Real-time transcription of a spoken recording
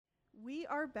We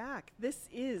are back. This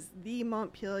is the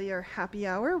Montpelier Happy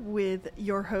Hour with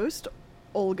your host,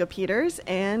 Olga Peters,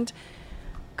 and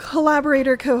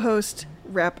collaborator, co-host,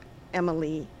 Rep.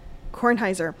 Emilie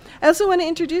Kornheiser. I also want to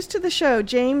introduce to the show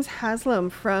James Haslam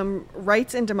from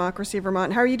Rights and Democracy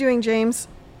Vermont. How are you doing, James?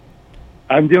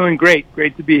 I'm doing great.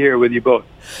 Great to be here with you both.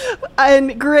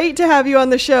 And great to have you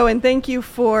on the show, and thank you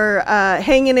for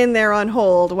hanging in there on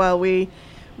hold while we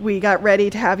got ready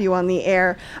to have you on the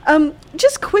air.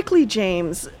 Just quickly,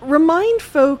 James, remind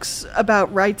folks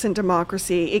about Rights and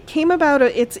Democracy. It came about,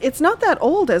 it's not that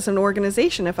old as an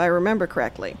organization, if I remember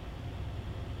correctly.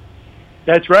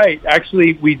 That's right.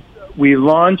 Actually, we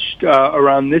launched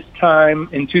around this time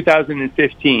in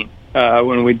 2015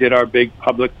 when we did our big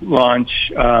public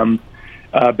launch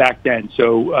back then.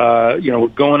 So, we're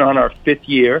going on our fifth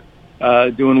year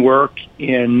doing work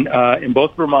in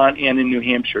both Vermont and in New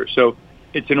Hampshire. So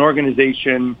it's an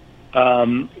organization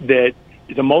that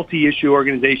is a multi-issue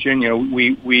organization.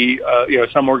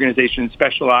 Some organizations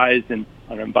specialize on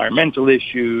environmental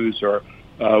issues or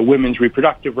women's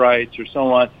reproductive rights or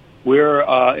so on. We're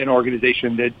an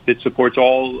organization that supports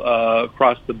all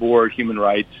across the board human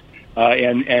rights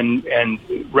and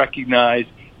recognize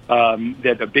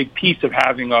that a big piece of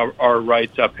having our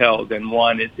rights upheld, and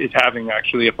one is having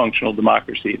actually a functional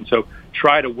democracy. And so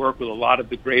try to work with a lot of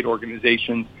the great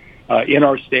organizations in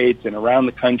our states and around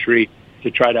the country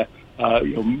to try to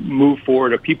move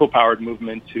forward a people-powered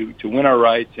movement to win our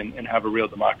rights and have a real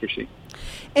democracy.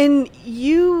 And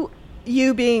you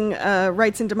being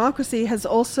Rights and Democracy has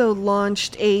also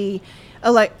launched a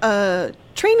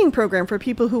training program for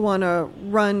people who want to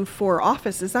run for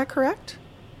office. Is that correct?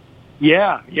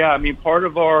 Yeah. I mean, part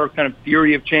of our kind of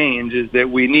theory of change is that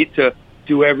we need to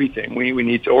do everything. We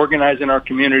need to organize in our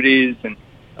communities and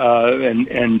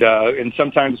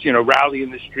sometimes rally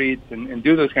in the streets and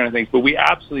do those kind of things. But we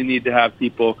absolutely need to have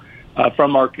people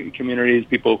from our communities,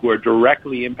 people who are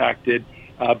directly impacted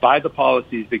by the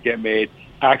policies that get made,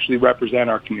 actually represent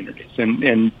our communities,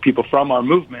 and people from our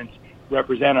movements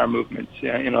represent our movements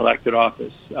in elected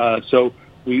office. So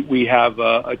we have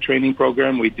a training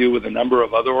program we do with a number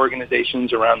of other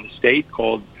organizations around the state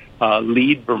called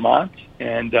Lead Vermont,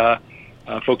 and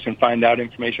folks can find out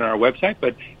information on our website.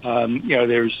 But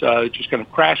there's just kind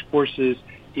of crash courses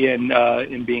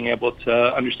in being able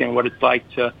to understand what it's like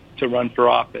to run for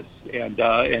office,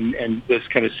 and this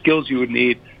kind of skills you would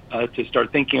need to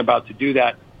start thinking about to do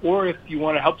that. Or if you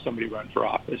want to help somebody run for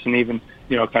office and even,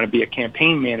 kind of be a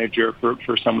campaign manager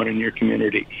for someone in your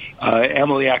community.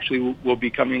 Emilie actually will be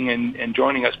coming and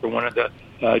joining us for one of the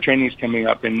trainings coming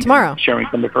up tomorrow. And sharing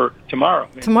some of her tomorrow.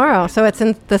 Tomorrow. So it's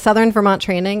in the Southern Vermont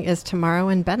training is tomorrow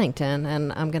in Bennington,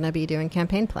 and I'm going to be doing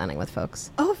campaign planning with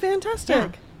folks. Oh,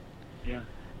 fantastic. Yeah.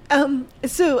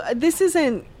 So this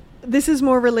is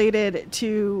more related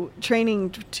to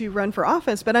training to run for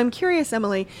office, but I'm curious,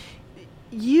 Emilie,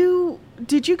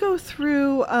 did you go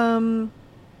through,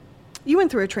 you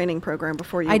went through a training program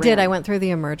before you ran? I did. I went through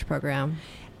the Emerge program.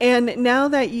 And now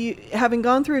that having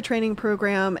gone through a training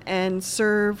program and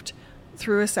served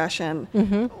through a session,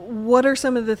 what are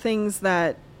some of the things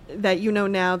that you know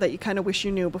now that you kind of wish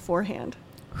you knew beforehand?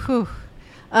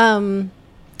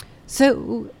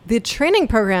 So the training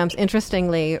programs,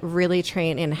 interestingly, really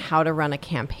train in how to run a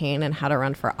campaign and how to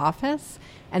run for office,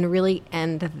 and really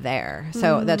end there.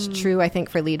 So that's true, I think,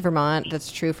 for Lead Vermont.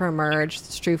 That's true for Emerge.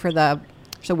 It's true for the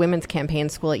Women's Campaign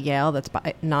School at Yale. That's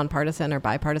nonpartisan or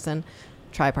bipartisan,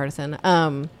 tripartisan.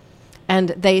 And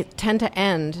they tend to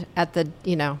end at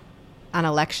on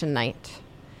election night.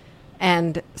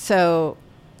 And so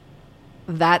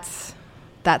that's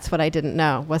what I didn't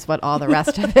know, was what all the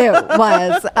rest of it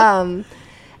was.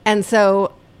 And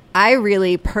so I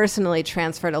really personally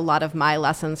transferred a lot of my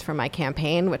lessons from my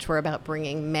campaign, which were about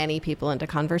bringing many people into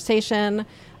conversation,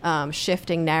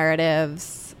 shifting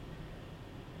narratives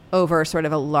over sort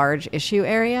of a large issue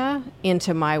area,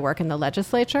 into my work in the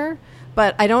legislature.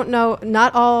 But I don't know,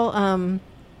 not all,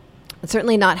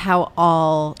 certainly not how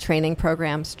all training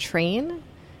programs train,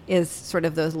 is sort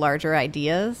of those larger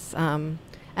ideas.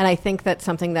 And I think that's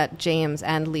something that James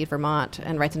and Lead Vermont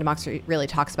and Rights and Democracy really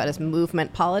talks about, is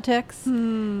movement politics.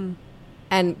 And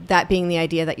that being the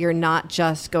idea that you're not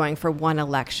just going for one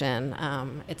election.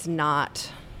 It's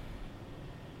not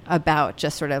about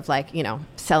just sort of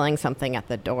selling something at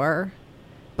the door,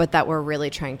 but that we're really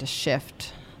trying to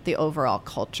shift the overall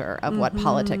culture of what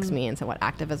politics means and what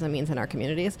activism means in our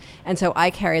communities. And so I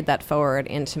carried that forward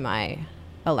into my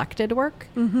elected work.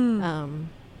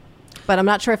 But I'm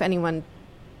not sure if anyone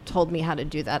told me how to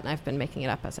do that, and I've been making it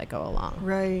up as I go along.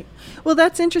 Right. Well,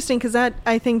 that's interesting because that,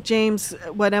 I think, James,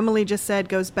 what Emilie just said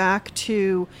goes back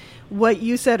to what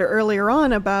you said earlier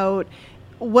on about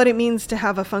what it means to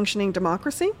have a functioning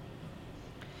democracy.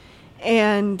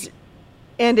 And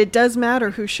it does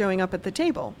matter who's showing up at the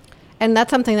table. And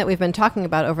that's something that we've been talking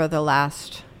about over the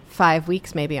last 5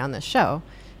 weeks maybe on this show,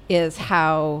 is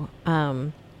how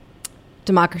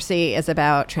democracy is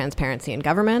about transparency in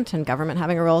government and government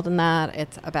having a role in that.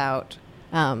 It's about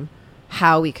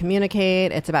how we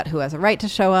communicate. It's about who has a right to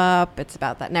show up. It's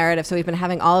about that narrative. So we've been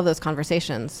having all of those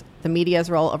conversations, the media's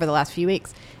role over the last few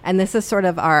weeks. And this is sort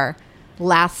of our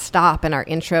last stop in our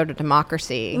intro to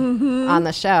democracy on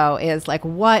the show, is like,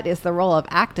 what is the role of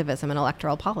activism in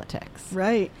electoral politics?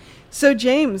 Right. So,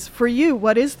 James, for you,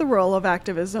 what is the role of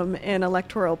activism in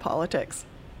electoral politics?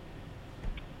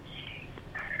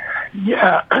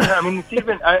 Yeah, I mean, it's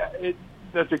even,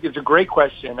 it's a great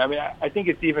question. I mean, I think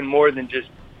it's even more than just,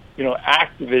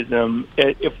 activism.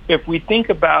 If we think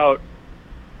about,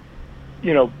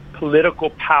 political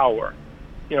power,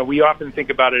 we often think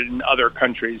about it in other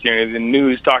countries. The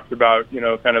news talks about,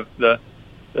 kind of the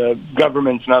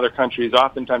governments in other countries,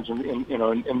 oftentimes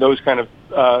in those kind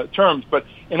of terms. But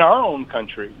in our own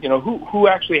country, who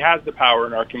actually has the power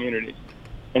in our communities?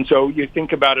 And so you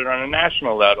think about it on a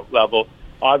national level.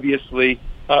 Obviously,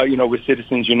 with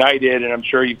Citizens United, and I'm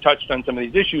sure you've touched on some of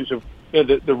these issues of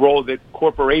the role that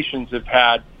corporations have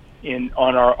had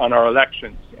on our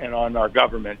elections and on our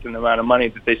government, and the amount of money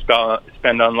that they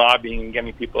spend on lobbying and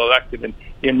getting people elected, and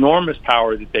the enormous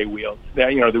power that they wield.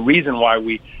 The reason why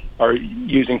we are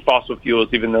using fossil fuels,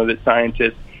 even though that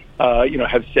scientists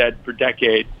have said for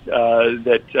decades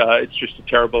that it's just a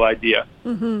terrible idea.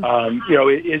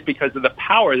 It is because of the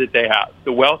power that they have,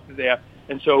 the wealth that they have.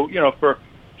 And so,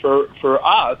 for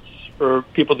us, for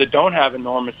people that don't have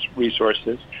enormous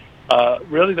resources,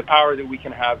 really the power that we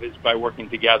can have is by working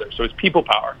together. So it's people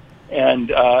power.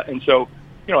 And so,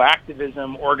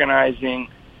 activism, organizing,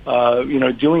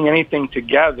 doing anything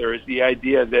together is the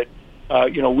idea that,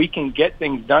 we can get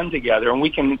things done together and we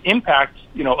can impact,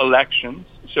 elections.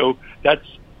 So that's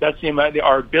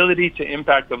our ability to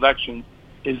impact elections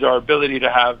is our ability to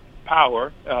have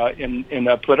power in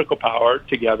political power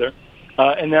together.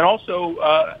 And then also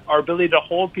our ability to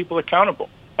hold people accountable.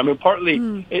 I mean,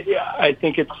 partly, I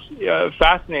think it's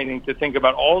fascinating to think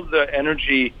about all the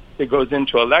energy that goes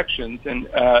into elections. And,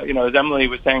 as Emilie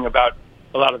was saying about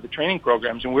a lot of the training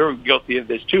programs, and we were guilty of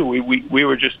this too. We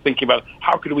were just thinking about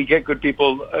how could we get good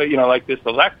people, like this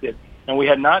elected. And we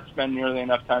had not spent nearly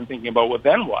enough time thinking about, well,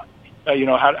 then what?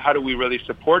 How do we really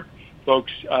support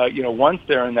folks, once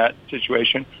they're in that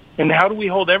situation? And how do we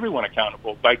hold everyone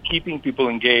accountable? By keeping people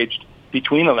engaged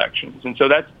between elections. And so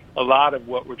that's a lot of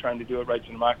what we're trying to do at Rights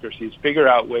and Democracy, is figure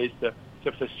out ways to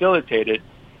facilitate it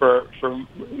for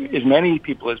as many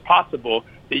people as possible,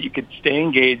 that you could stay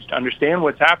engaged, understand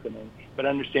what's happening, but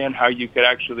understand how you could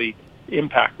actually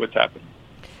impact what's happening.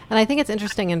 And I think it's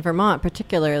interesting in Vermont,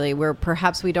 particularly, where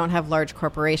perhaps we don't have large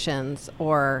corporations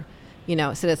or,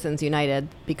 Citizens United,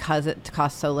 because it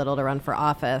costs so little to run for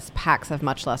office. PACs have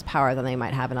much less power than they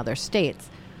might have in other states.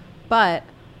 But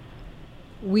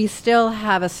we still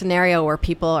have a scenario where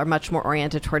people are much more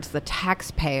oriented towards the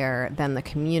taxpayer than the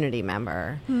community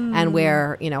member, and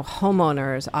where,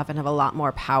 homeowners often have a lot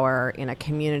more power in a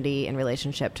community in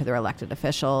relationship to their elected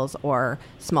officials, or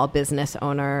small business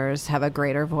owners have a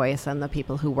greater voice than the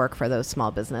people who work for those small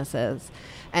businesses.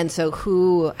 And so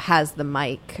who has the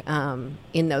mic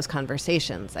in those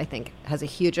conversations, I think, has a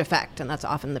huge effect, and that's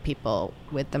often the people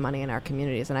with the money in our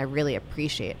communities. And I really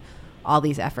appreciate all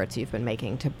these efforts you've been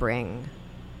making to bring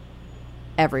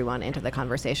everyone into the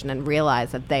conversation and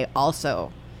realize that they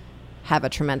also have a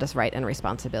tremendous right and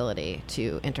responsibility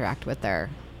to interact with their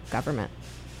government.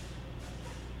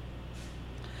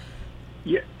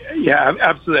 Yeah,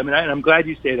 absolutely. I mean, I'm glad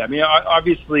you say that. I mean,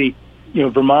 obviously,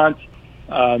 Vermont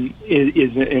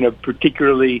is in a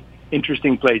particularly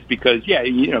interesting place because,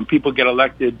 people get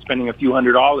elected spending a few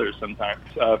 $100s sometimes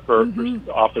for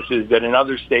offices that in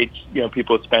other states,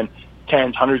 people spend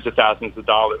tens, hundreds of thousands of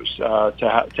dollars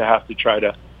to have to try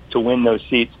to win those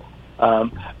seats.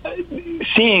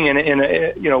 Seeing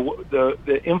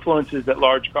the influences that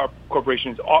large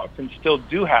corporations often still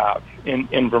do have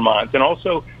in Vermont, and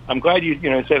also I'm glad you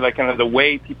say like kind of the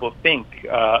way people think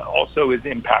also is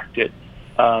impacted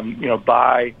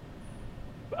by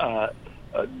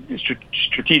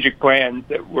strategic plans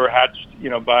that were hatched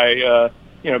by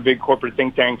big corporate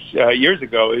think tanks years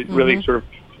ago. It really sort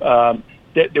of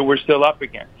that we're still up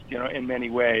against, in many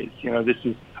ways. This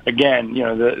is, again,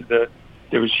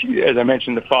 there was, as I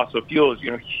mentioned, the fossil fuels,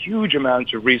 huge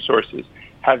amounts of resources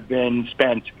have been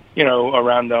spent,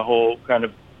 around the whole kind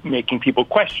of making people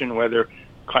question whether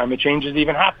climate change is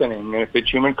even happening and if it's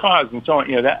human caused and so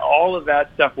on. That all of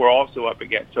that stuff we're also up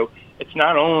against. So it's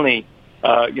not only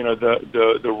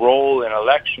the role in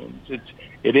elections.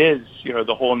 It is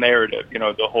the whole narrative.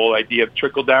 The whole idea of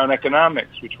trickle down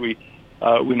economics, which we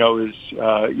know is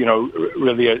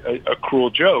really a cruel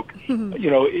joke.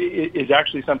 Is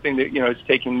actually something that it's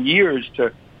taken years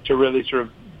to really sort of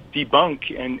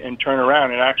debunk and turn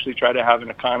around and actually try to have an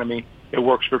economy that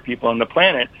works for people on the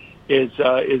planet.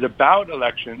 Is about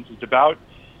elections. It's about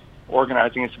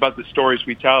organizing. It's about the stories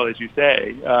we tell, as you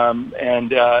say, and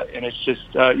it's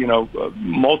just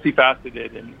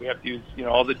multifaceted, and we have to use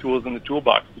all the tools in the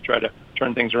toolbox to try to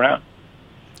turn things around.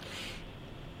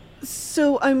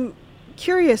 So I'm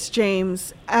curious,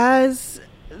 James, as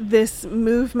this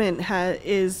movement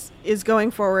is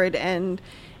going forward and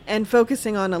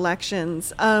focusing on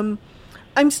elections.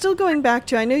 I'm still going back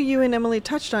to, I know you and Emilie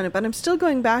touched on it, but I'm still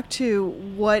going back to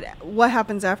what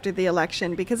happens after the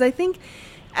election, because I think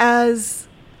as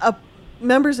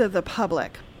members of the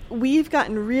public, we've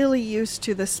gotten really used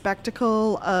to the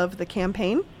spectacle of the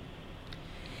campaign,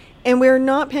 and we're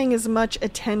not paying as much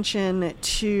attention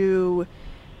to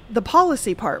the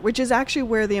policy part, which is actually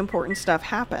where the important stuff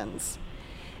happens.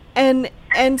 And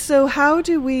so how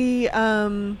do we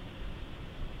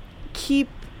keep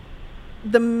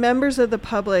the members of the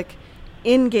public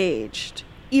engaged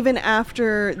even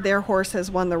after their horse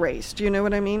has won the race? Do you know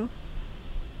what I mean?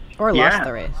 Or lost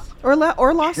the race. Or lost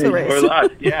the race. Or lost,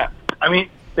 yeah. I mean,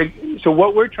 so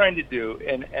what we're trying to do,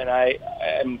 and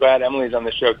I'm glad Emilie's on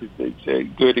the show because it's a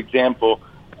good example.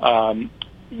 I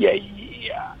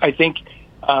think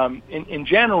in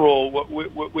general, what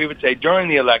we would say during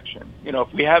the election,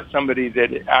 if we have somebody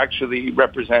that actually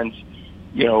represents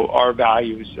our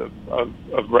values of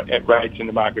rights and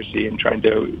democracy and trying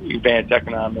to advance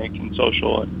economic and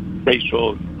social and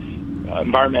racial and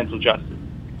environmental justice.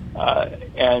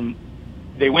 And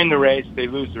they win the race, they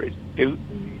lose the race.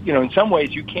 In some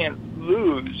ways, you can't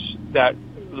lose that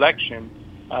election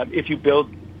if you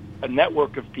build a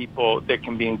network of people that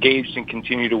can be engaged and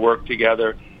continue to work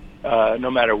together no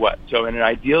matter what. So in an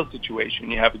ideal situation,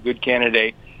 you have a good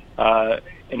candidate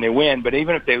and they win, but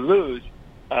even if they lose,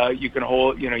 you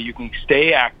can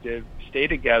stay active, stay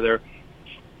together,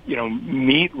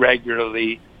 meet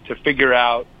regularly to figure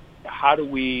out how do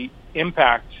we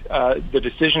impact the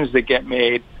decisions that get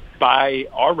made by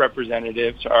our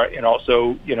representatives, and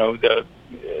also, the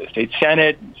state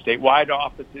senate, statewide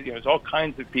offices. There's all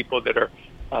kinds of people that are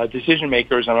decision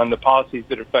makers on the policies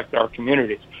that affect our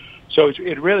communities. So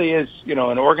it really is, an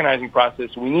organizing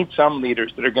process. We need some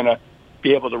leaders that are going to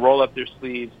be able to roll up their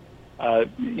sleeves,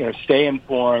 stay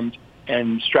informed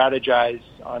and strategize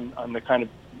on the kind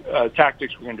of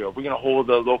tactics we're going to do. Are we going to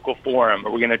hold a local forum?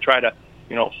 Are we going to try to,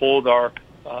 hold our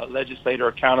legislator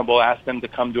accountable, ask them to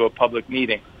come to a public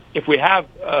meeting? If we have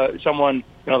someone,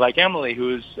 like Emilie,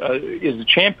 who is a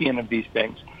champion of these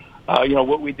things,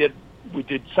 what we did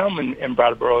some in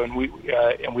Brattleboro, and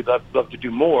we'd love to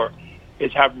do more,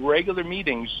 is have regular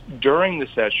meetings during the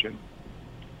session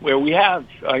where we have,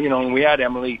 and we had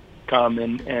Emilie come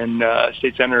and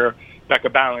State Senator Becca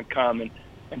Balint come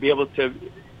and be able to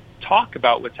talk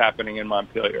about what's happening in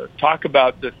Montpelier, talk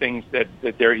about the things that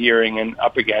they're hearing and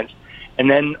up against, and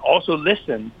then also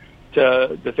listen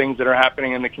to the things that are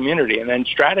happening in the community, and then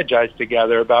strategize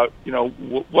together about,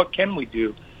 what can we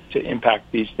do to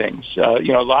impact these things. A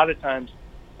lot of times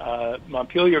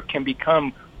Montpelier can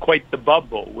become quite the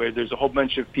bubble where there's a whole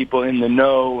bunch of people in the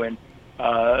know and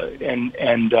a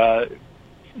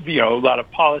lot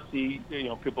of policy,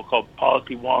 people called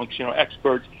policy wonks,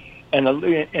 experts,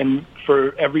 and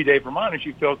for everyday Vermonters,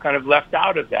 you feel kind of left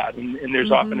out of that, and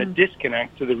there's often a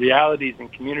disconnect to the realities in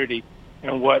community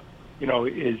and what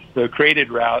is the created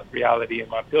reality in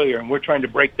Montpelier, and we're trying to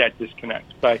break that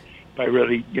disconnect by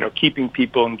really keeping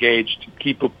people engaged,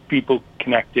 keep people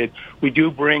connected. We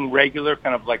do bring regular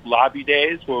kind of like lobby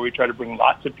days where we try to bring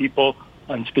lots of people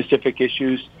on specific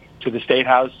issues to the State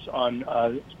House on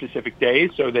specific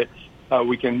days so that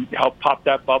we can help pop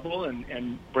that bubble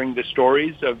and bring the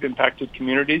stories of impacted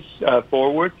communities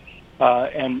forward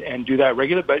and do that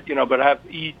regularly, but have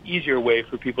easier way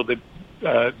for people to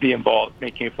be involved,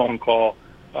 making a phone call,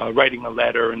 writing a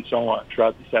letter, and so on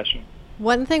throughout the session.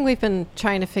 One thing we've been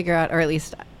trying to figure out, or at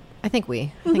least I think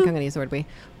I'm going to use the word we,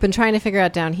 been trying to figure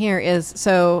out down here is,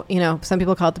 so, some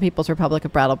people call it the People's Republic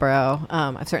of Brattleboro.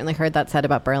 I've certainly heard that said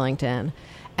about Burlington.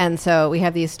 And so we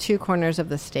have these two corners of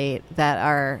the state that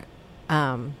are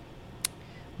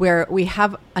where we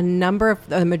have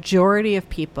the majority of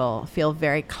people feel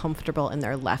very comfortable in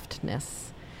their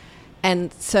leftness.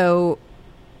 And so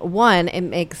one, it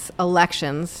makes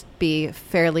elections be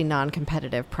fairly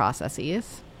non-competitive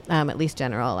processes, at least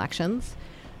general elections.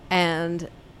 And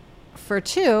for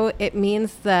two, it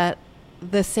means that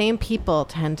the same people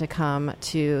tend to come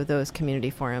to those community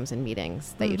forums and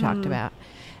meetings that you talked about.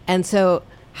 And so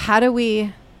how do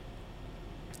we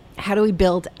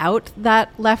build out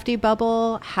that lefty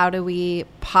bubble? How do we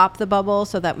pop the bubble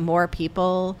so that more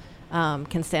people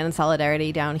can stand in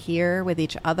solidarity down here with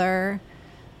each other,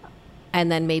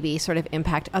 and then maybe sort of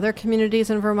impact other communities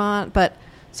in Vermont? But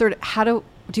sort of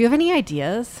do you have any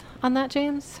ideas on that,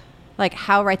 James? Like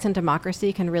how rights and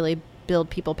democracy can really build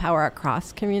people power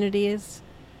across communities?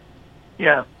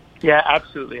 Yeah,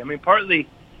 absolutely. I mean, partly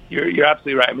you're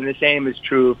absolutely right. I mean, the same is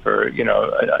true for,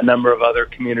 a number of other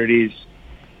communities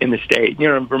in the state.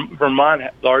 Vermont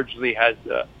largely has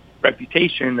a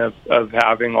reputation of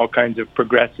having all kinds of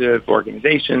progressive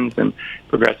organizations and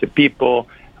progressive people.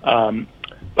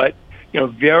 But,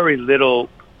 very little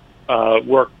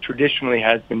work traditionally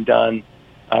has been done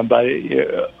by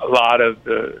a lot of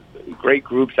the great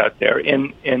groups out there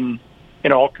in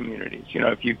all communities.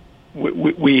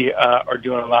 We are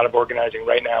doing a lot of organizing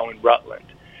right now in Rutland,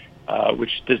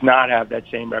 which does not have that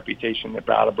same reputation that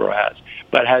Brattleboro has,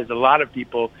 but has a lot of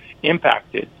people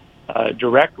impacted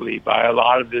directly by a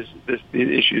lot of the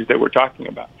issues that we're talking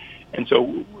about. And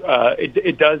so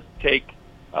it does take,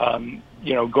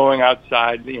 going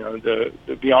outside, the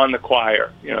beyond the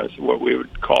choir, is what we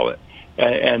would call it,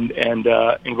 and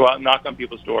go out and knock on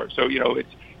people's doors. So,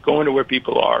 it's going to where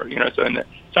people are, so in the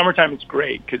summertime it's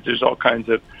great because there's all kinds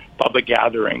of public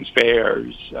gatherings,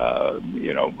 fairs,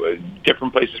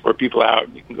 different places where people are out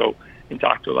and you can go and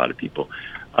talk to a lot of people.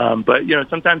 But,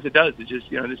 sometimes it does. It just,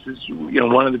 this is,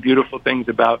 one of the beautiful things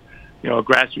about,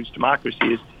 grassroots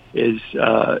democracy is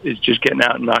just getting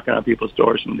out and knocking on people's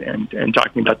doors and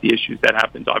talking about the issues. That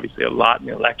happens obviously a lot in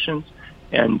the elections.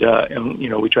 And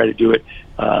we try to do it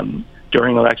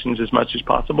during elections as much as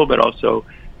possible, but also,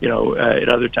 at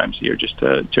other times of year just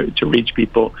to reach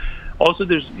people. Also,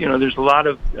 there's a lot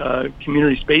of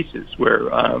community spaces where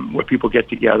people get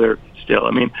together still.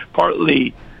 I mean,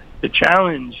 partly the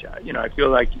challenge, I feel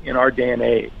like in our day and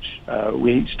age,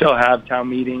 we still have town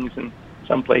meetings in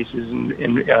some places,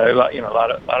 in a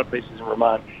lot of places in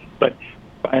Vermont. But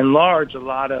by and large, a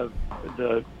lot of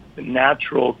the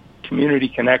natural community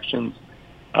connections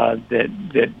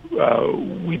that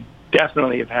we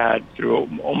definitely have had through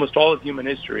almost all of human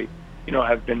history,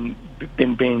 have been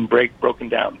being broken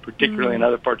down, particularly in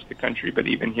other parts of the country, but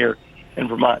even here in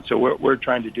Vermont. So what we're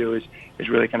trying to do is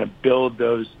really kind of build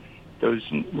those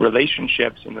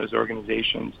relationships and those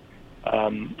organizations,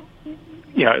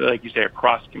 like you say,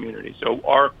 across communities. So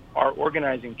our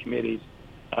organizing committees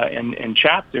and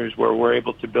chapters where we're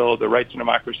able to build a Rights and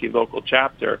Democracy local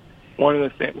chapter, one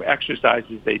of the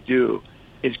exercises they do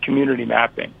is community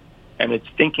mapping. And it's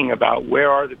thinking about where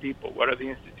are the people, what are the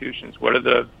institutions, what are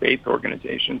the faith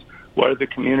organizations, what are the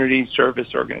community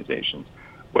service organizations,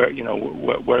 where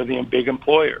what are the big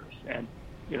employers, and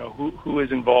who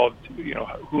is involved,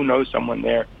 who knows someone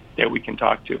there that we can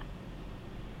talk to.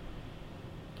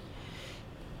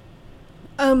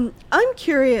 I'm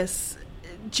curious,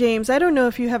 James. I don't know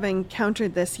if you have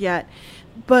encountered this yet,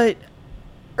 but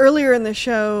earlier in the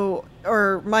show,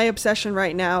 or my obsession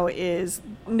right now is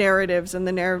narratives and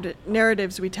the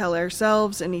narratives we tell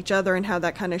ourselves and each other and how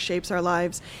that kind of shapes our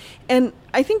lives. And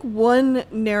I think one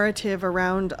narrative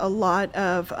around a lot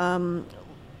of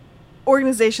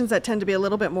organizations that tend to be a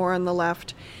little bit more on the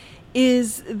left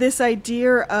is this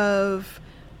idea of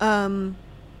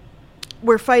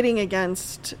we're fighting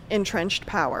against entrenched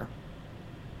power.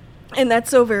 And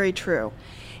that's so very true.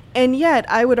 And yet,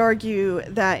 I would argue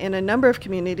that in a number of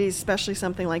communities, especially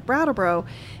something like Brattleboro,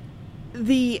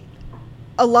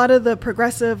 a lot of the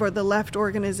progressive or the left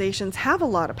organizations have a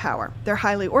lot of power. They're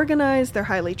highly organized, they're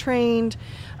highly trained,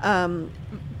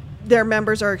 their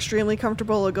members are extremely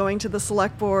comfortable going to the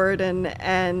select board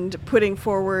and putting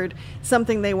forward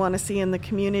something they want to see in the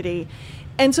community.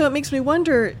 And so it makes me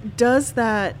wonder, does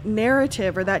that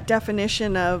narrative or that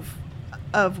definition of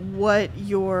what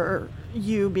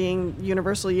you being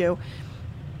universal you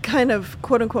kind of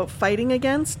quote unquote fighting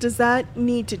against, does that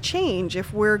need to change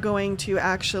if we're going to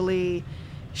actually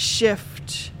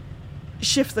shift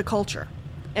the culture,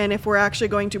 and if we're actually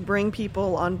going to bring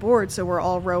people on board so we're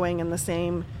all rowing in the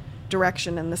same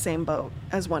direction in the same boat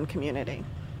as one community?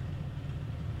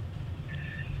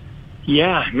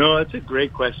 Yeah, no, that's a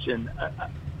great question.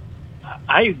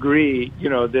 I agree,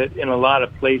 that in a lot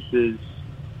of places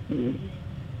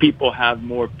people have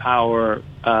more power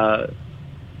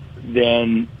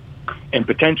and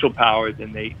potential power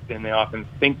than they often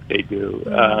think they do.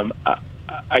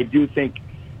 I do think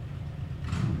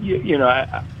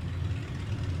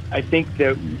I think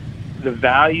that the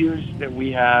values that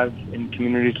we have in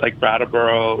communities like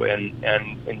Brattleboro and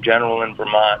in general in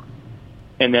Vermont,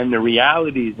 and then the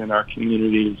realities in our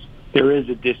communities, there is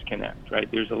a disconnect, right?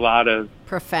 There's a lot of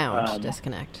profound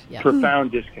disconnect. Yeah.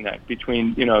 Profound disconnect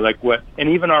between, like what, and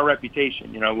even our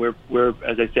reputation. We're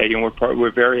as I say,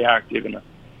 we're very active in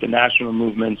the national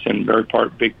movements and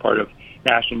big part of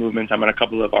national movements. I'm on a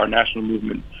couple of our national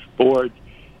movement boards.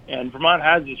 And Vermont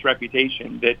has this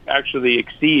reputation that actually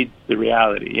exceeds the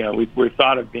reality. We're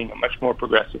thought of being a much more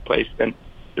progressive place than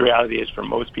the reality is for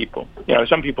most people.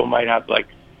 Some people might have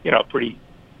pretty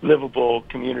livable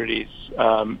communities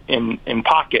in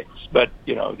pockets, but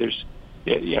there's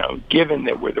given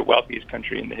that we're the wealthiest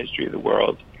country in the history of the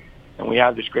world, and we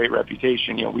have this great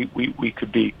reputation, we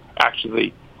could be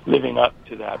actually living up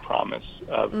to that promise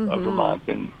of Vermont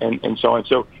and so on.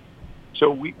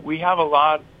 So we have a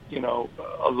lot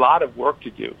of work to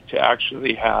do to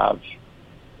actually have,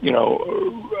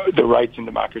 the rights and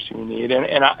democracy we need.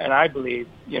 And I believe,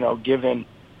 given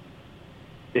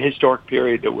the historic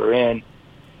period that we're in,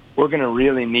 we're going to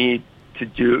really need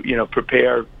to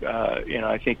prepare,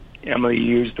 I think Emilie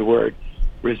used the word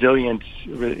resilience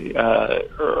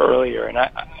earlier. And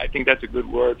I think that's a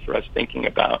good word for us thinking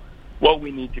about what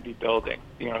we need to be building,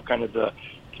 kind of the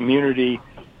community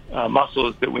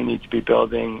muscles that we need to be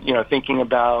building, thinking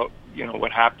about,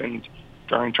 what happened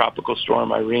during Tropical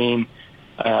Storm Irene,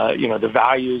 the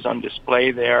values on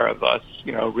display there of us,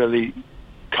 really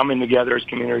coming together as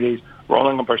communities,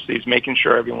 rolling up our sleeves, making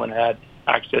sure everyone had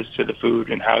access to the food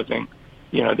and housing,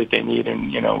 that they need.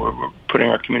 And, we're putting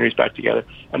our communities back together.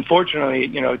 Unfortunately,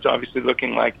 it's obviously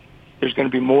looking like there's going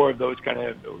to be more of those kind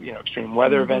of, extreme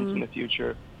weather events in the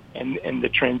future. And the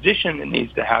transition that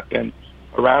needs to happen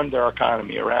around our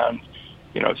economy, around,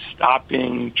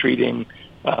 stopping, treating,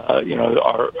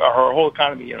 our whole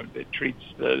economy, that treats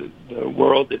the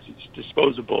world as it's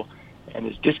disposable and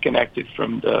is disconnected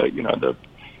from the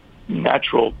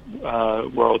natural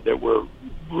world that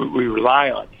we rely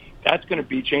on. That's going to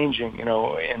be changing,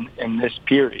 in this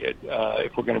period,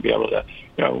 if we're going to be able to,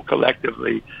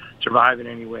 collectively survive in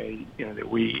any way, that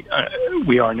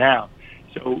we are now.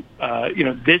 So,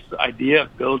 this idea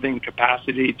of building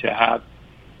capacity to have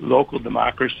local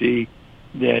democracy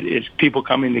that is people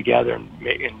coming together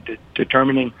and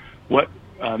determining what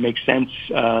makes sense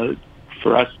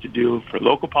for us to do for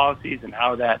local policies and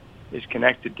how that is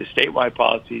connected to statewide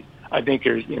policies, I think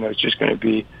it's just going to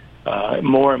be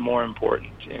more and more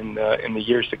important in the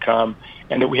years to come,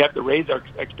 and that we have to raise our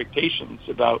expectations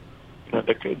about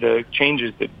the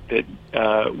changes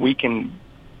that we can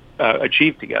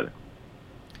achieve together.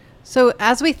 So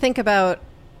as we think about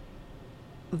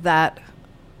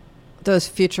those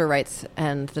future rights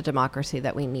and the democracy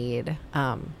that we need,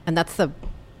 and that's the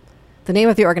name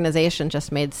of the organization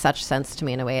just made such sense to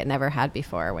me in a way it never had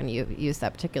before when you used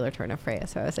that particular turn of phrase.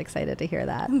 So I was excited to hear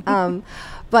that.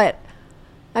 But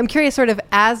I'm curious, sort of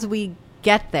as we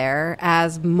get there,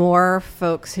 as more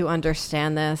folks who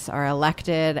understand this are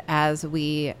elected, as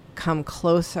we come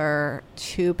closer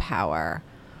to power,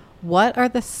 what are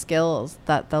the skills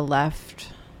that the left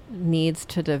needs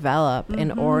to develop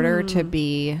in order to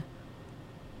be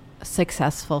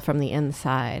successful from the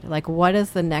inside? Like, what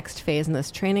does the next phase in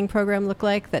this training program look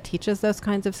like that teaches those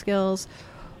kinds of skills?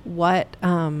 What,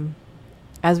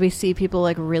 as we see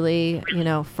people really,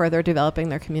 further developing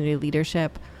their community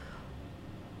leadership,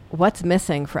 what's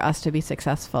missing for us to be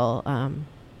successful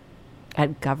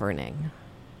at governing?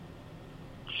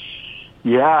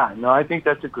 Yeah, no, I think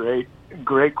that's a great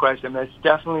question. That's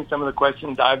definitely some of the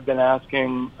questions I've been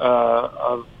asking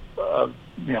of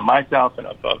myself and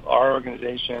of our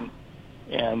organization,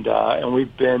 and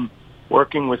we've been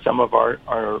working with some of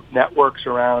our networks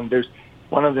around. There's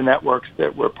one of the networks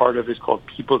that we're part of is called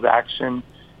People's Action,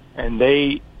 and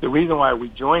the reason why we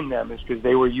joined them is because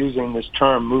they were using this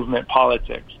term movement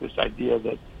politics, this idea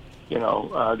that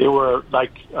they were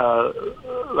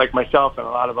like myself and a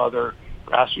lot of other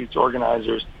grassroots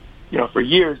organizers, for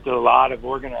years did a lot of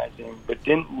organizing, but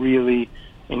didn't really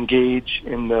engage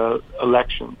in the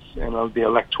elections and the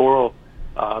electoral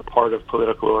part of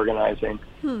political organizing.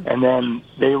 And then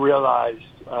they realized,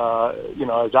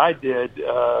 as I did,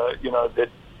 that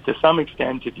to some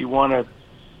extent, if you want to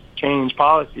change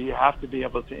policy, you have to be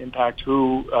able to impact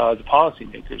who the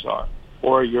policymakers are,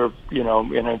 or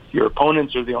and if your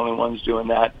opponents are the only ones doing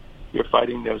that, you're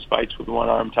fighting those fights with one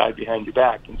arm tied behind your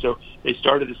back. And so they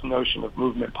started this notion of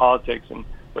movement politics, and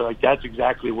they're like, that's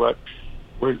exactly what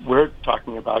we're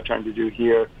talking about trying to do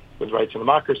here with Rights and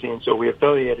Democracy. And so we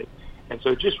affiliated. And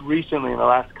so just recently, in the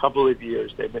last couple of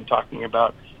years, they've been talking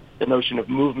about the notion of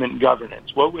movement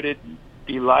governance. What would it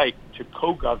be like to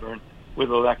co-govern with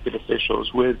elected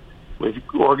officials, with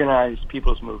organized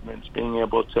people's movements, being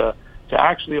able to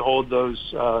actually hold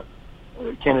those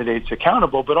candidates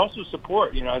accountable, but also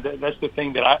support. That's the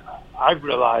thing that I've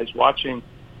realized watching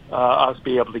us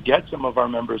be able to get some of our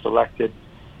members elected,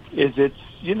 is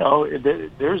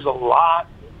there's a lot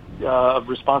of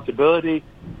responsibility.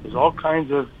 There's all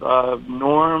kinds of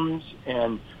norms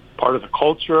and part of the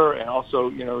culture, and also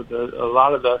a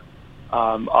lot of the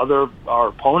our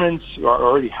opponents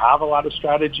already have a lot of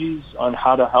strategies on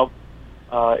how to help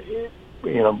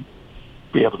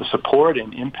be able to support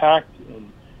and impact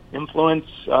and influence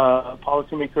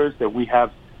policymakers that we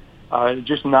have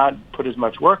just not put as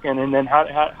much work in. And then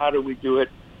how do we do it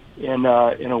in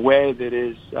a way that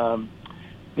is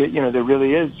there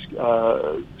really is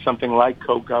something like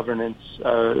co-governance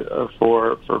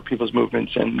for people's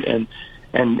movements and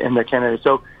their candidates.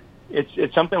 So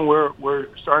it's something we're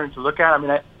starting to look at. I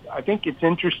mean, I think it's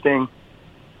interesting.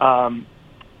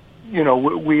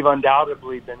 We've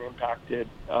undoubtedly been impacted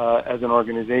as an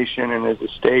organization and as a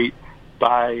state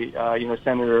by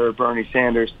Senator Bernie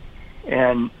Sanders,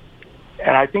 and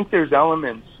I think there's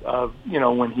elements of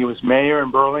when he was mayor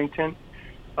in Burlington.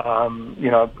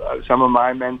 Some of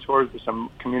my mentors were some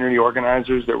community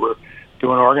organizers that were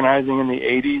doing organizing in the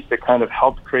 80s that kind of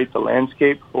helped create the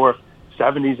landscape for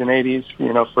 70s and 80s,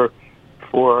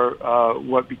 for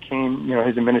what became,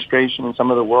 his administration and some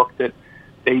of the work that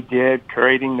they did,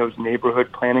 creating those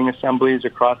neighborhood planning assemblies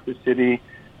across the city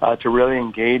to really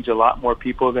engage a lot more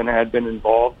people than had been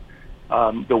involved.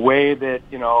 The way that,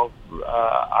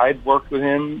 I'd worked with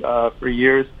him for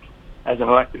years as an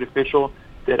elected official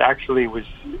that actually was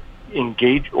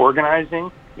engaged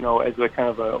organizing, as a kind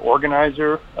of an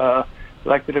organizer,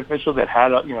 elected official that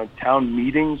had, town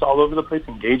meetings all over the place,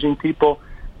 engaging people,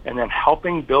 and then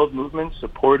helping build movements,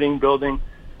 supporting building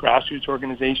grassroots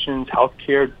organizations,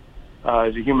 healthcare,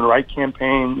 as a human rights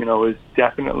campaign, was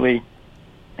definitely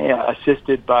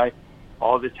assisted by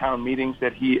all the town meetings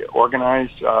that he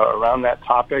organized around that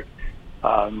topic.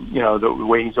 The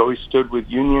way he's always stood with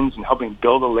unions and helping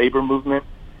build a labor movement.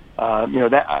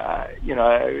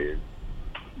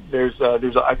 There's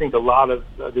I think a lot of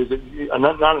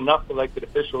not enough elected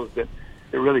officials that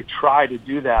really try to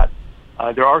do that.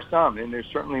 There are some, and there's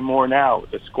certainly more now.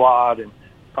 The Squad and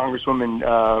Congresswoman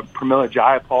Pramila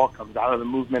Jayapal comes out of the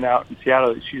movement out in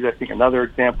Seattle. She's, I think, another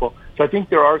example. So I think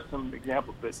there are some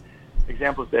examples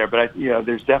there, but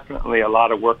there's definitely a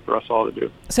lot of work for us all to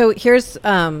do. So here's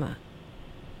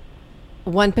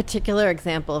one particular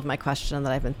example of my question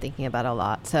that I've been thinking about a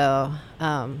lot. So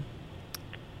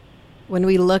when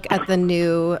we look at the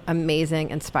new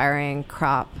amazing, inspiring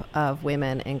crop of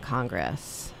women in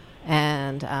Congress,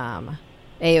 and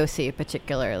AOC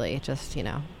particularly, just,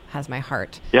 has my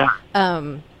heart. Yeah.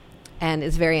 And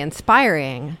is very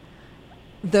inspiring.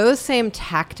 Those same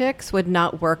tactics would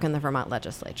not work in the Vermont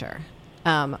legislature,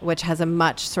 which has a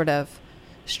much sort of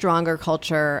stronger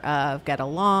culture of get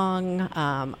along,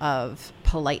 of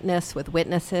politeness with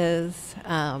witnesses.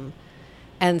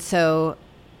 And so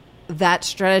that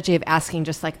strategy of asking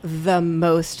just like the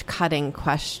most cutting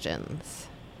questions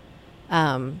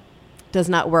does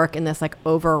not work in this like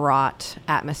overwrought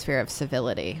atmosphere of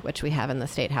civility, which we have in the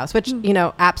State House, which,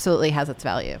 absolutely has its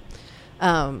value.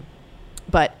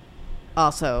 But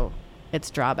also its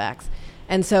drawbacks.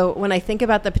 And so when I think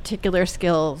about the particular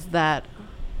skills that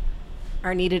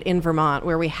are needed in Vermont,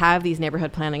 where we have these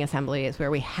neighborhood planning assemblies,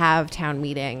 where we have town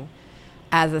meeting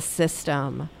as a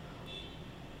system,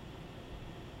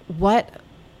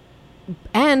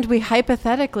 and we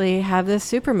hypothetically have this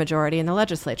supermajority in the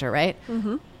legislature, right?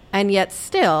 Mm-hmm. And yet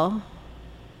still,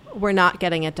 we're not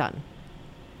getting it done.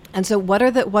 And so what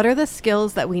are the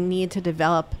skills that we need to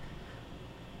develop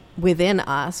within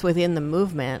us, within the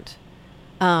movement,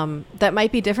 that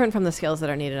might be different from the skills that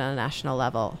are needed on a national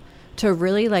level to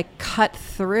really like cut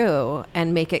through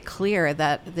and make it clear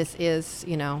that this is,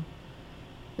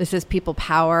 this is people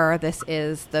power, this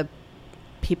is the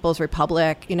People's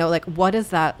Republic, what does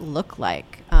that look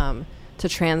like to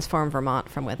transform Vermont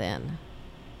from within?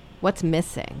 What's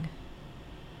missing?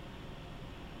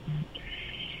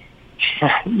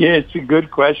 Yeah, it's a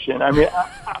good question. I mean,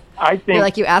 I think... You're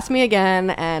like, you asked me again,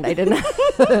 and I didn't...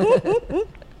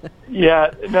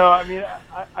 Yeah, no, I mean,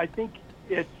 I think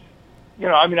it's,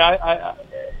 I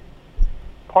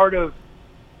part of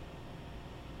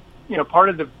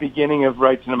the beginning of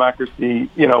Rights and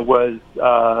Democracy, was,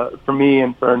 for me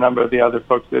and for a number of the other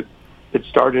folks that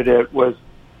started it, was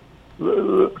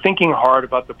thinking hard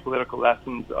about the political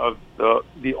lessons of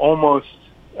the almost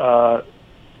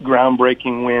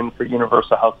groundbreaking win for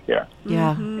universal health care.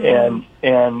 Yeah.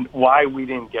 And why we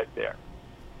didn't get there.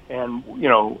 and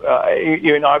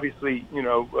and obviously,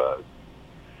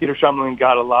 Peter Shumlin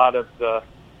got a lot of the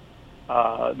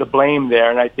blame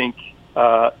there, and I think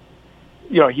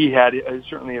he had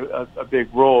certainly a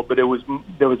big role, but there was a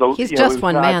he's just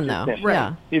one man though,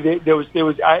 right? Yeah. There was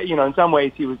in some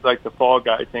ways he was like the fall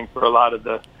guy, I think, for a lot of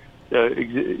the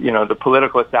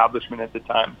political establishment at the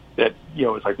time that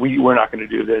was like we're not going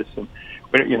to do this,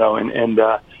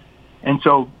 and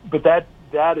so but that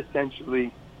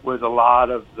essentially was a lot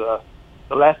of the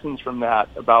lessons from that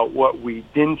about what we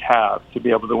didn't have to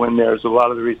be able to win. There's a lot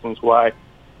of the reasons why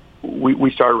we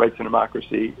started Rights and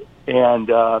Democracy, and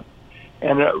for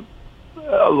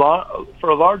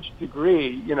a large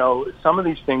degree, some of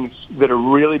these things that are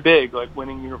really big, like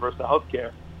winning universal health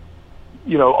care,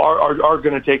 are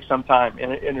going to take some time,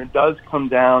 and it does come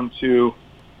down to,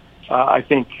 I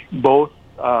think, both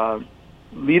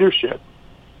leadership,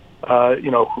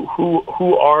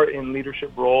 who are in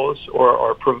leadership roles or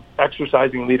are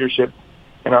exercising leadership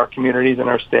in our communities and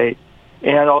our state,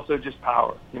 and also just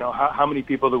power. How many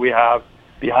people do we have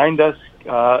behind us?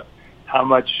 How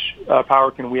much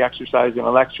power can we exercise in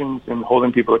elections and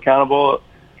holding people accountable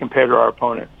compared to our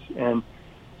opponents? And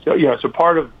so, so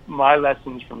part of my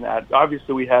lessons from that,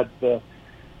 obviously we had the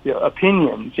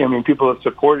opinions. I mean, people have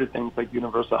supported things like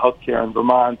universal health care in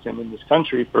Vermont and in this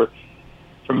country for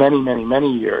many, many,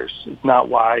 many years. It's not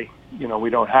why, we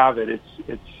don't have it.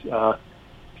 It's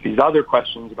these other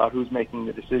questions about who's making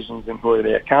the decisions and who are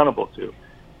they accountable to.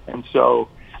 And so,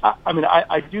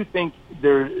 I do think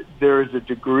there is a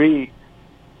degree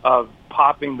of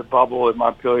popping the bubble at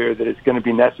Montpelier that is going to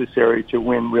be necessary to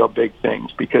win real big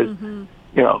things, because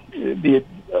the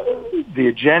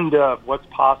agenda of what's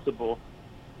possible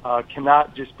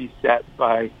cannot just be set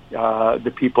by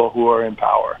the people who are in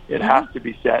power. It has to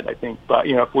be set, I think. But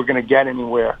if we're going to get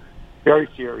anywhere very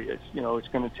serious, it's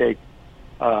going to take.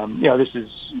 This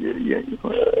is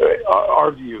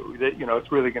our view that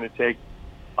it's really going to take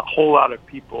a whole lot of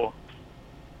people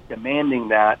demanding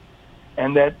that,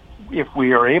 and that if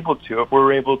we're able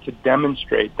to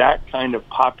demonstrate that kind of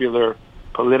popular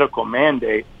political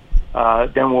mandate,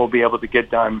 then we'll be able to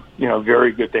get done,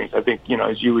 very good things. I think,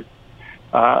 as you would,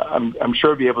 I'm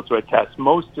sure be able to attest,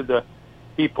 most of the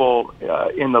people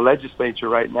in the legislature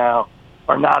right now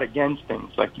are not against things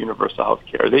like universal health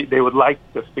care. They would like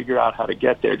to figure out how to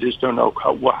get there, just don't know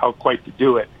how quite to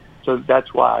do it. So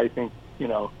that's why I think,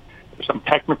 there's some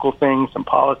technical things, some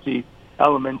policy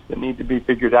elements that need to be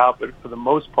figured out, but for the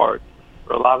most part,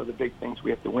 for a lot of the big things we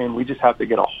have to win, we just have to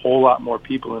get a whole lot more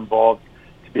people involved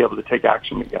to be able to take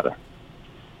action together.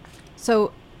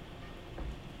 So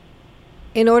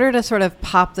in order to sort of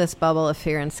pop this bubble of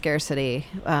fear and scarcity,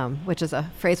 which is a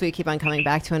phrase we keep on coming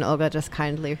back to, and Olga just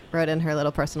kindly wrote in her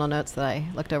little personal notes that I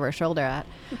looked over her shoulder at,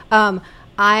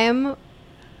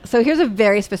 so here's a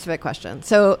very specific question.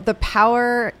 So the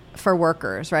power for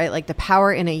workers, right? Like the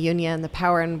power in a union, the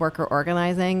power in worker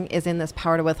organizing is in this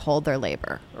power to withhold their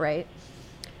labor, right?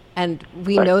 And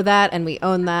we know that, and we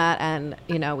own that, and,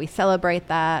 we celebrate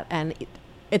that, and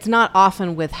it's not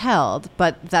often withheld,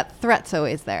 but that threat's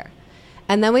always there.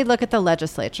 And then we look at the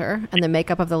legislature and the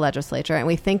makeup of the legislature, and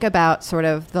we think about sort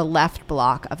of the left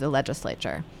block of the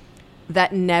legislature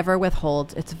that never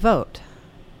withholds its vote.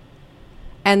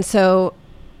 And so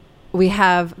we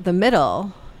have the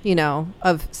middle,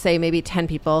 of, say, maybe 10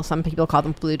 people. Some people call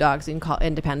them blue dogs. You can call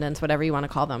independents, whatever you want to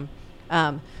call them,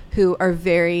 who are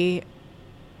very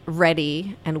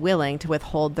ready and willing to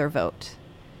withhold their vote.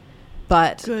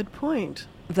 But good point.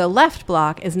 The left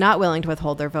bloc is not willing to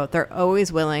withhold their vote. They're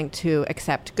always willing to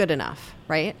accept good enough,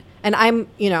 right? And I'm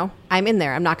in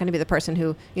there. I'm not going to be the person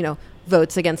who,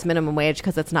 votes against minimum wage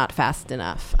because it's not fast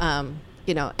enough.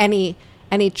 Any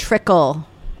trickle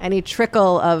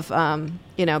of,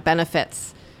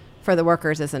 benefits for the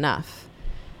workers is enough.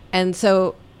 And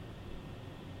so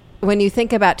when you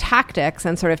think about tactics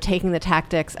and sort of taking the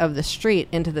tactics of the street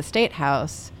into the State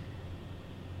House,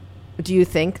 do you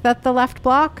think that the left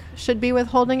bloc should be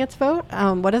withholding its vote?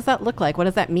 What does that look like? What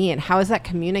does that mean? How is that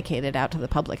communicated out to the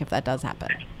public if that does happen?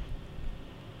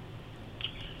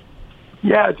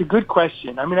 Yeah, it's a good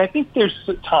question. I mean, I think there's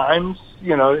times,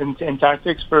 in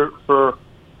tactics for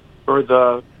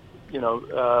the,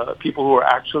 people who are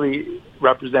actually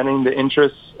representing the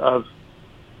interests of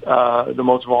the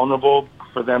most vulnerable,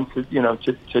 for them to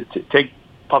take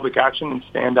public action and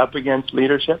stand up against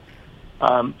leadership.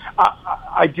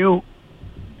 I do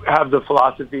have the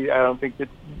philosophy, I don't think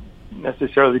it's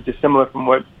necessarily dissimilar from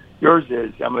what yours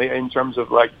is, Emilie, in terms of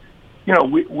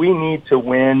we need to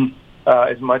win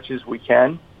as much as we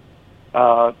can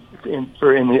on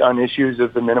issues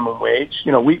of the minimum wage.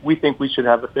 We think we should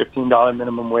have a $15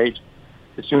 minimum wage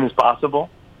as soon as possible.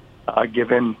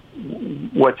 given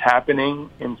what's happening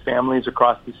in families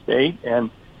across the state,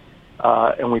 and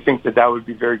we think that would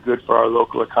be very good for our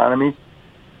local economies.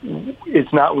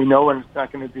 It's not. We know it's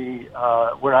not going to be.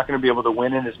 We're not going to be able to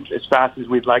win it as fast as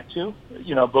we'd like to,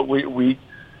 But we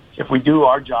if we do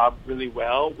our job really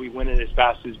well, we win it as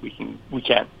fast as we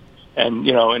can, and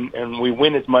and we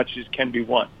win as much as can be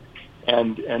won,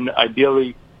 and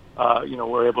ideally,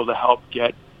 we're able to help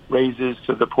get raises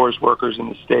to the poorest workers in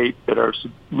the state that are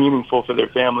meaningful for their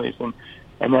families, and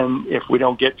then if we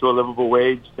don't get to a livable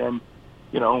wage, then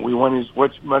we win as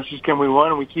much as can we win,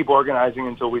 and we keep organizing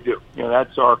until we do.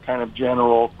 That's our kind of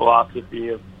general philosophy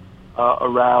of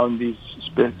around these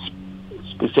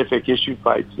specific issue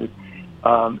fights. Is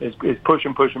push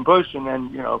and push and push, and then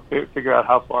figure out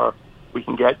how far we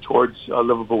can get towards a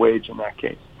livable wage in that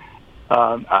case.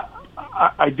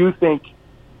 I do think,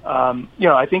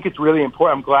 I think it's really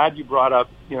important. I'm glad you brought up,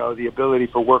 the ability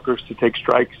for workers to take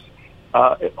strikes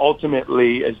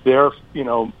ultimately as their,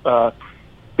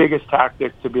 biggest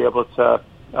tactic to be able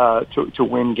to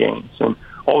win gains. And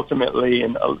ultimately,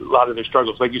 in a lot of their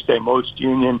struggles, like you say, most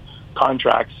union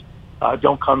contracts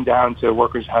don't come down to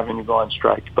workers having to go on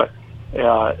strike, but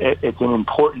it's an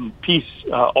important piece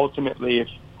ultimately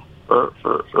for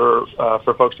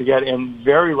folks to get, and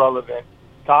very relevant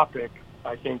topic,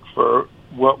 I think, for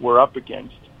what we're up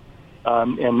against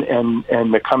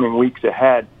and the coming weeks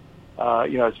ahead.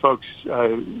 As folks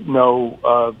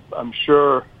know, I'm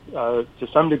sure to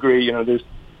some degree, there's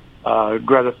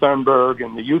Greta Thunberg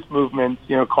and the youth movement,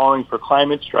 calling for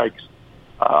climate strikes,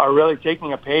 are really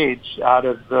taking a page out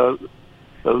of the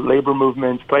labor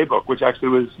movement's playbook, which actually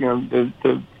was,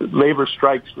 the labor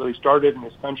strikes really started in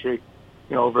this country,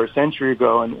 over a century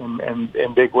ago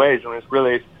in big ways. And it's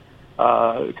really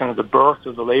kind of the birth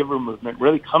of the labor movement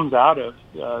really comes out of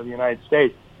the United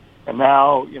States. And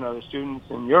now, the students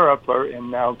in Europe and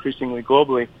now increasingly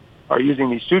globally are using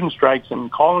these student strikes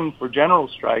and calling for general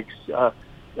strikes,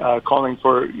 calling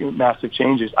for massive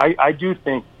changes. I do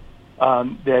think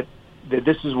that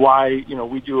this is why,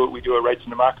 we do what we do at Rights and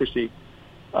Democracy.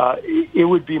 It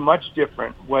would be much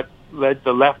different. What led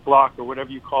the left bloc, or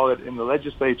whatever you call it, in the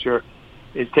legislature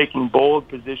is taking bold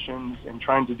positions and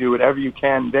trying to do whatever you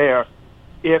can there.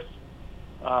 If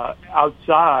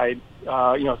outside,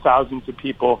 thousands of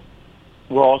people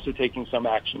were also taking some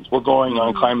actions. We're going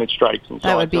on climate strikes and so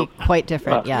on. That would be quite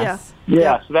different, yes.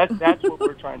 Yeah, so that's what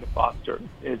we're trying to foster,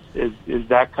 is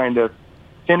that kind of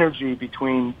synergy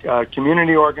between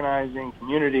community organizing,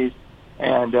 communities,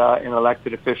 and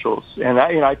elected officials. And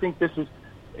I think this is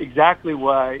exactly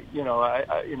why,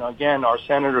 again, our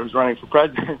senator who's running for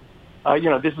president,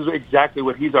 this is exactly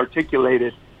what he's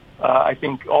articulated, I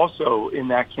think, also in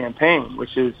that campaign,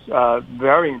 which is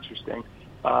very interesting.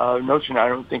 Notion I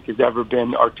don't think has ever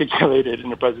been articulated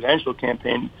in a presidential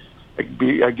campaign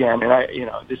again.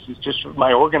 And this is just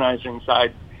my organizing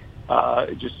side,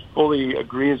 just fully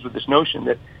agrees with this notion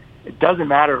that it doesn't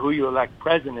matter who you elect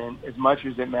president as much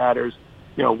as it matters,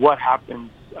 what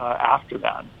happens after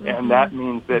that. Mm-hmm. And that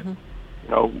means that,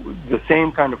 the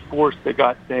same kind of force that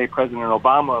got, say, President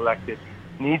Obama elected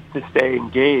needs to stay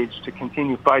engaged to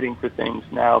continue fighting for things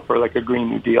now, for like a Green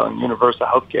New Deal and universal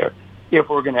health care, if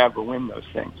we're going to ever win those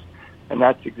things. And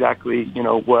that's exactly,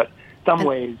 what, some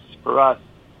ways for us,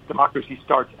 democracy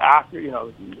starts after,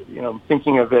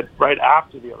 thinking of it right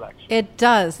after the election. It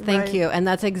does. Thank you. And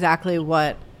that's exactly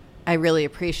what I really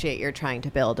appreciate you're trying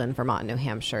to build in Vermont and New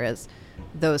Hampshire, is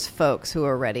those folks who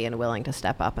are ready and willing to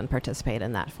step up and participate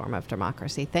in that form of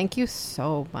democracy. Thank you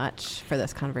so much for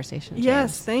this conversation, James.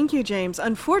 Yes, thank you, James.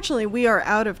 Unfortunately, we are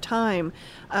out of time,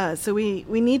 so we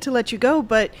need to let you go.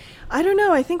 But I don't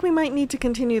know. I think we might need to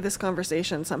continue this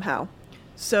conversation somehow.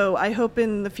 So I hope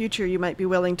in the future you might be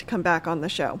willing to come back on the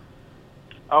show.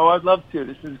 Oh, I'd love to.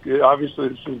 This is good. Obviously,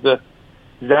 this is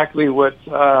exactly what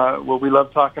we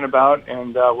love talking about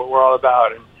and what we're all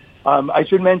about. And I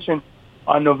should mention,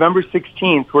 on November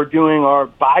 16th, we're doing our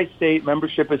bi-state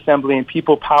membership assembly and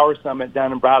People Power Summit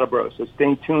down in Brattleboro. So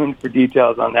stay tuned for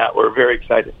details on that. We're very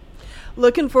excited.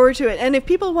 Looking forward to it. And if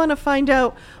people want to find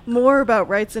out more about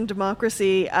Rights and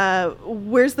Democracy,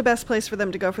 where's the best place for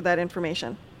them to go for that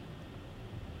information?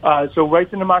 So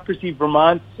Rights and Democracy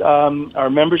Vermont, our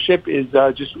membership is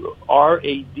just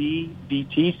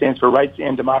RADVT, stands for Rights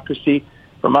and Democracy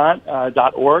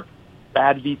Vermont.org.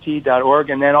 badvt.org,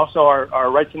 and then also our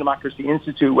Rights and Democracy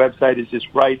Institute website is just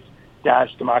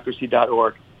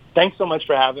rights-democracy.org. Thanks so much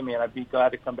for having me, and I'd be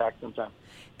glad to come back sometime.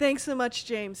 Thanks so much,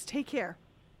 James. Take care.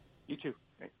 You too.